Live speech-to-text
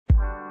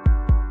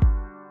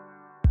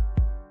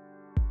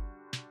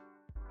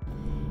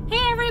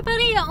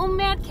everybody,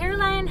 Mad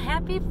Caroline,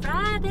 happy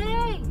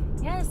Friday.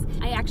 Yes,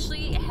 I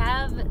actually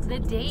have the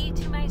day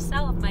to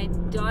myself. My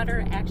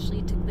daughter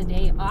actually took the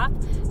day off,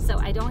 so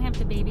I don't have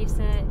to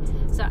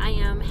babysit. So I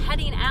am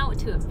heading out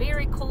to a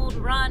very cold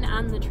run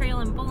on the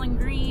trail in Bowling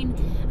Green.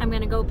 I'm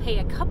gonna go pay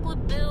a couple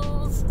of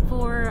bills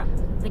for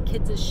the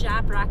kids'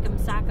 shop, Rock'em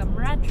Sock'em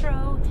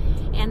Retro,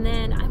 and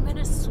then I'm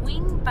gonna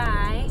swing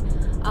by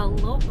a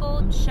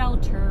local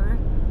shelter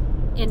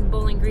in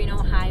Bowling Green,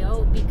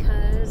 Ohio,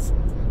 because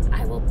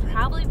I will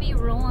probably be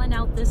rolling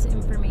out this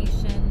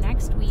information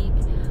next week,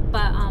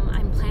 but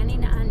I'm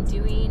planning on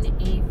doing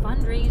a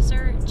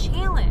fundraiser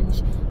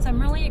challenge. So I'm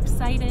really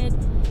excited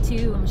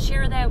to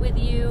share that with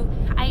you.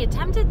 I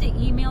attempted to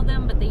email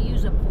them, but they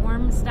use a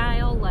form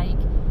style like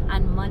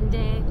on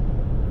Monday.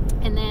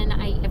 And then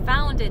I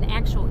found an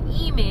actual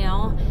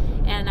email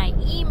and I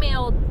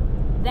emailed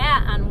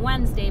that on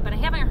Wednesday, but I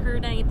haven't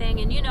heard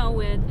anything. And you know,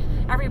 with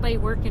everybody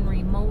working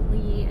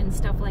remotely and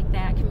stuff like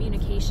that,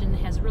 communication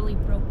has really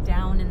broke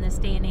down in this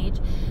day and age.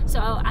 So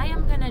I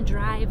am gonna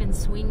drive and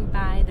swing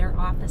by their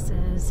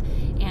offices,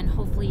 and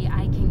hopefully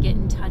I can get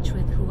in touch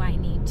with who I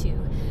need to.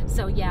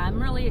 So yeah,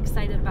 I'm really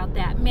excited about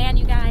that. Man,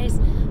 you guys,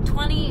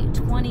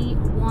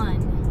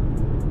 2021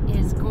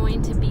 is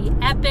going to be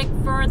epic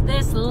for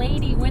this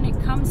lady when it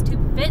comes to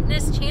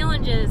fitness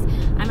challenges.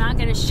 I'm not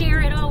going to share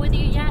it all with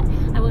you yet.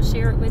 I will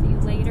share it with you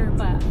later,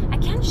 but I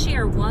can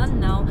share one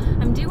though.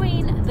 I'm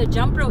doing the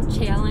jump rope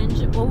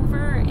challenge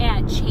over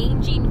at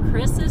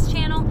ChanginChris's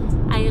channel.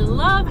 I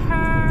love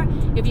her.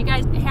 If you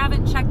guys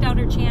haven't checked out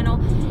her channel,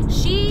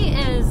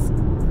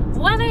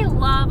 what I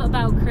love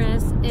about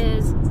Chris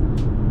is,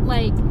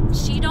 like,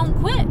 she don't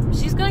quit.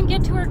 She's gonna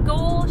get to her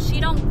goal.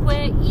 She don't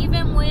quit.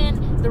 Even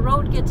when the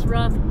road gets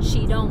rough,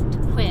 she don't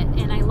quit.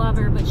 And I love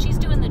her, but she's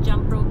doing the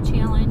jump rope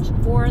challenge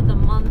for the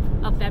month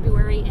of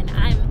February, and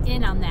I'm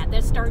in on that.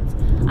 That starts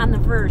on the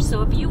 1st.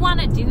 So if you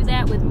wanna do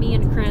that with me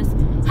and Chris,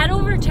 head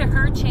over to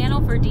her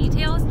channel for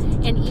details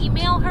and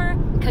email her,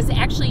 because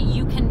actually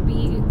you can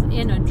be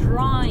in a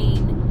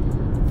drawing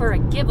for a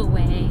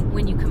giveaway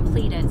when you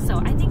complete it. So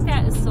I think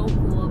that is so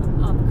cool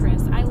of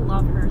Chris. I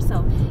love her.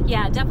 So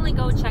yeah, definitely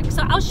go check.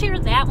 So I'll share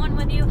that one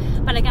with you,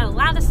 but I got a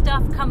lot of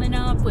stuff coming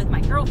up with my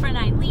girlfriend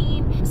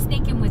Eileen,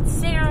 snaking with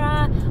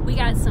Sarah. We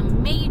got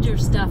some major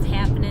stuff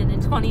happening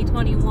in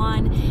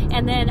 2021.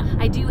 And then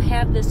I do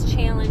have this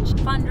challenge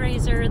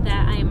fundraiser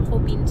that I am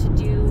hoping to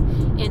do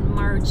in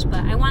March,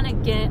 but I want to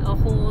get a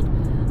hold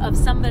of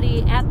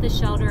somebody at the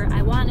shelter.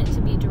 I want it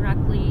to be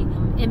directly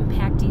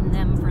impacting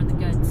them for the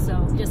good.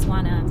 So just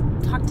want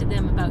to talk to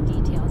them about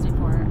details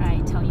before I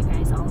tell you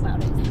guys all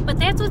about it. But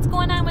that's what's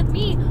going on with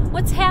me.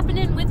 What's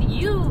happening with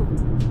you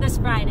this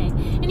Friday?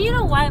 And you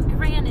know what? I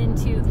ran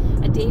into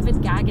a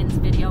David Goggins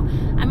video.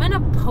 I'm going to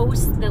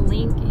post the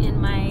link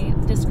in my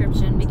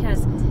description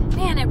because,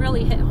 man, it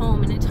really hit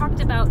home, and it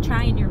talked about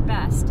trying your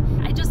best.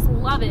 I just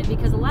love it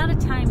because a lot of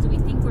times we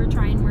think we're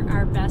trying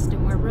our best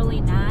and we're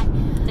really not.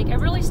 Like, I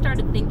really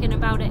started thinking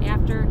about it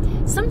after.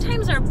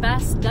 Sometimes our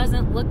best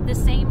doesn't look the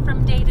same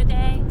from day to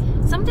day.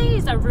 Some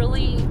days are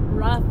really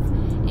rough,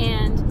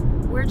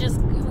 and we're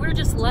just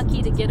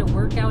lucky to get a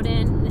workout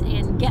in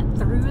and get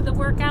through the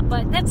workout,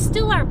 but that's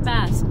still our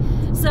best.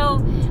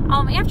 So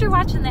after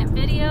watching that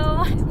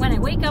video, when I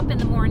wake up in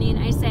the morning,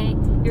 I say,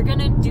 you're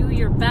gonna do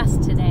your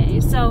best today.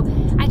 So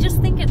I just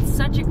think it's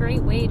such a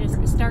great way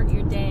to start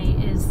your day,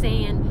 is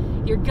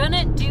saying you're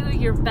gonna do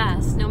your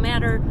best. No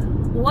matter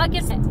what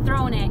gets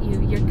thrown at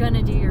you, you're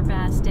gonna do your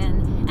best.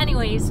 And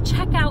anyways,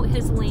 check out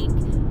his link.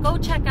 Go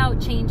check out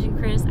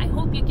ChanginChris. I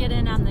hope you get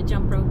in on the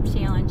jump rope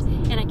challenge,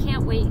 and I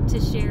can't wait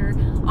to share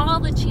all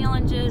the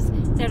challenges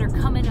that are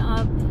coming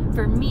up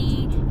for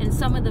me and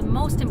some of the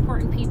most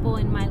important people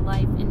in my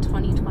life in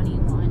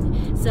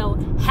 2021. So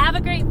have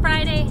a great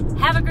Friday,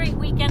 have a great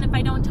weekend if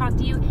I don't talk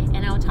to you,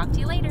 and I'll talk to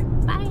you later.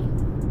 Bye.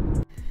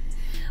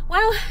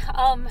 Well,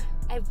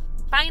 I've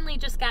finally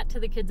just got to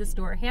the kids'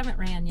 store. Haven't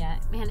ran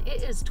yet. Man,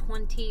 it is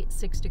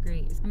 26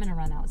 degrees. I'm gonna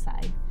run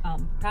outside.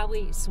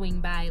 Probably swing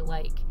by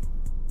like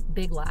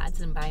Big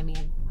Lots and buy me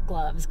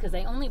gloves, because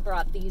I only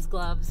brought these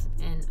gloves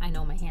and I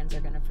know my hands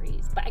are gonna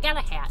freeze, but I got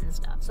a hat and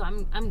stuff, so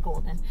I'm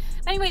golden.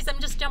 Anyways, I'm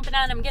just jumping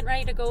on. I'm getting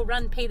ready to go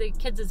run, pay the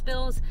kids'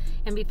 bills,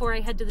 and before I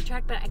head to the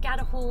track, but I got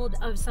a hold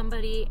of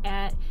somebody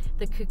at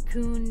the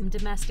Cocoon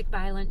domestic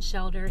violence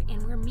shelter,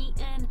 and we're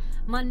meeting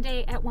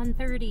Monday at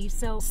 1:30.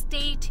 So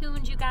stay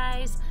tuned, you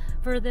guys,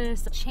 for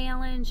this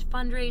challenge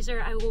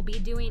fundraiser I will be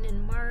doing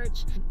in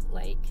March.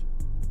 Like,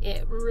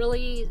 it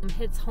really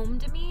hits home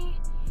to me,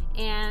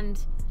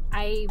 and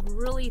I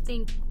really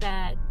think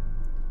that,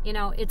 you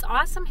know, it's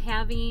awesome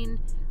having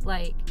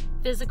like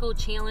physical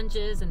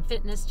challenges and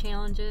fitness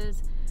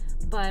challenges,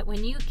 but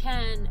when you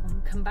can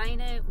combine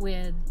it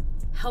with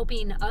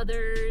helping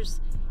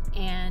others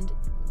and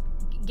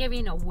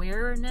giving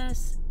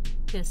awareness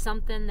to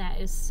something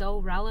that is so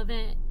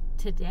relevant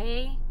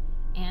today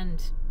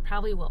and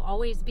probably will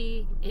always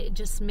be, it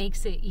just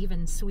makes it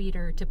even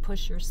sweeter to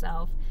push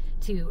yourself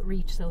to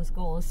reach those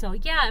goals. So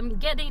yeah, I'm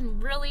getting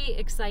really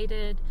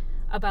excited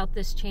about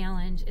this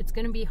challenge. It's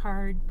going to be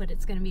hard, but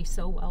it's going to be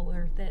so well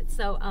worth it.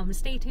 So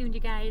stay tuned,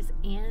 you guys.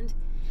 And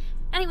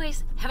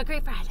anyways, have a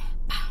great Friday.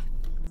 Bye.